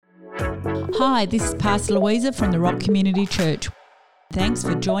Hi, this is Pastor Louisa from the Rock Community Church. Thanks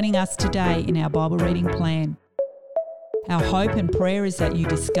for joining us today in our Bible reading plan. Our hope and prayer is that you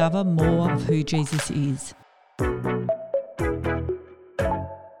discover more of who Jesus is.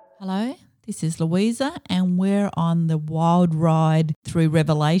 Hello, this is Louisa and we're on the wild ride through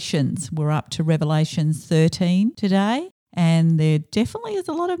Revelations. We're up to Revelation 13 today and there definitely is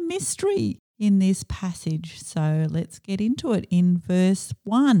a lot of mystery in this passage. So let's get into it in verse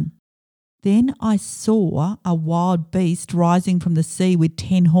 1. Then I saw a wild beast rising from the sea with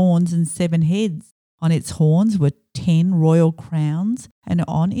 10 horns and 7 heads. On its horns were 10 royal crowns, and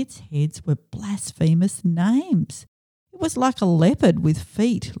on its heads were blasphemous names. It was like a leopard with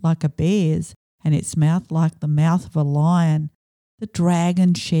feet like a bear's, and its mouth like the mouth of a lion. The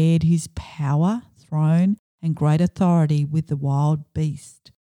dragon shared his power, throne, and great authority with the wild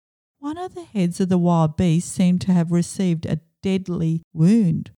beast. One of the heads of the wild beast seemed to have received a deadly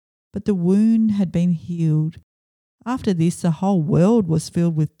wound, but the wound had been healed. After this, the whole world was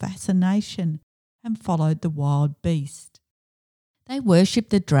filled with fascination and followed the wild beast. They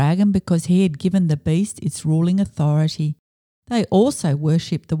worshipped the dragon because he had given the beast its ruling authority. They also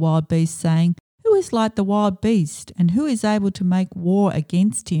worshipped the wild beast, saying, "Who is like the wild beast, and who is able to make war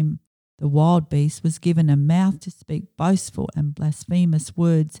against him?" The wild beast was given a mouth to speak boastful and blasphemous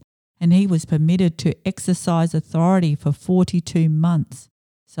words, and he was permitted to exercise authority for 42 months.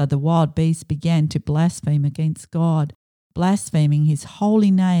 So the wild beast began to blaspheme against God, blaspheming his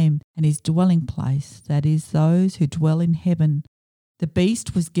holy name and his dwelling place, that is, those who dwell in heaven. The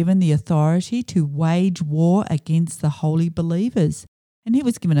beast was given the authority to wage war against the holy believers, and he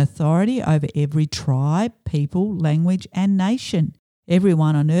was given authority over every tribe, people, language, and nation.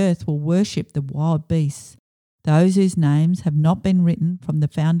 Everyone on earth will worship the wild beast, those whose names have not been written from the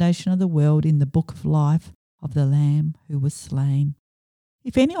foundation of the world in the book of life of the Lamb who was slain.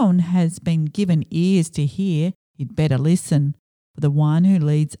 If anyone has been given ears to hear, he'd better listen. For the one who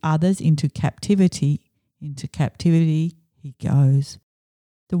leads others into captivity he goes.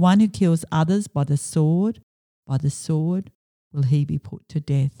 The one who kills others by the sword will he be put to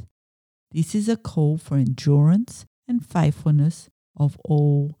death. This is a call for endurance and faithfulness of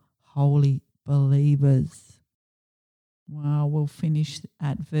all holy believers. Well, we'll finish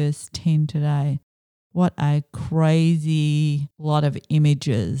at verse 10 today. What a crazy lot of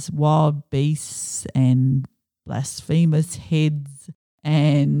images, wild beasts and blasphemous heads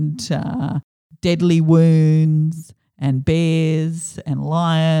and deadly wounds and bears and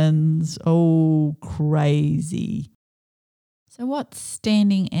lions. Oh, crazy. So what's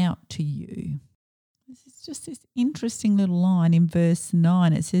standing out to you? This is just this interesting little line in verse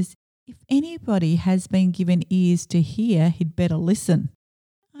 9. It says, if anybody has been given ears to hear, he'd better listen.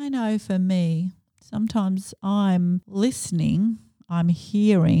 I know for me, sometimes I'm listening, I'm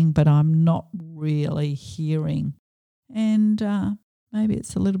hearing, but I'm not really hearing. And maybe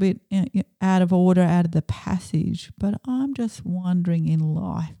it's a little bit out of order, out of the passage, but I'm just wondering in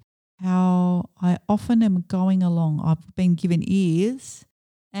life how I often am going along. I've been given ears,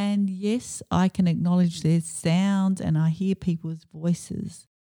 and yes, I can acknowledge there's sounds and I hear people's voices,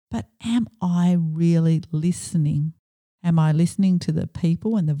 but am I really listening? Am I listening to the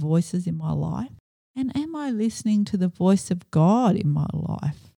people and the voices in my life? And am I listening to the voice of God in my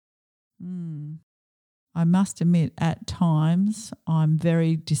life? I must admit, at times I'm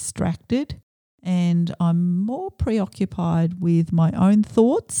very distracted and I'm more preoccupied with my own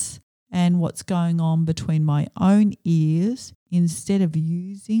thoughts and what's going on between my own ears instead of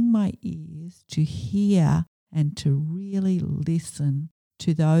using my ears to hear and to really listen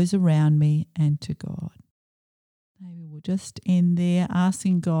to those around me and to God. Maybe we'll just end there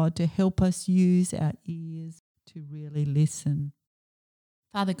asking God to help us use our ears to really listen.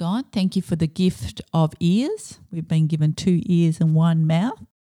 Father God, thank you for the gift of ears. We've been given 2 ears and 1 mouth.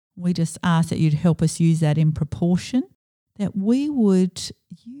 We just ask that you'd help us use that in proportion, that we would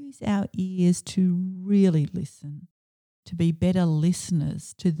use our ears to really listen, to be better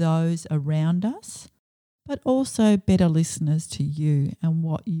listeners to those around us, but also better listeners to you and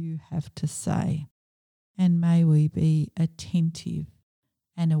what you have to say. And may we be attentive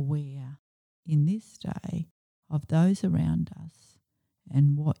and aware in this day of those around us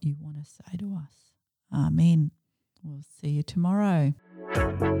and what you want to say to us. Amen. We'll see you tomorrow.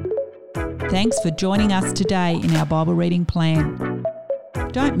 Thanks for joining us today in our Bible reading plan.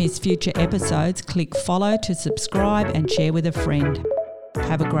 Don't miss future episodes. Click follow to subscribe and share with a friend.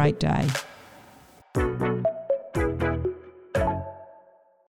 Have a great day.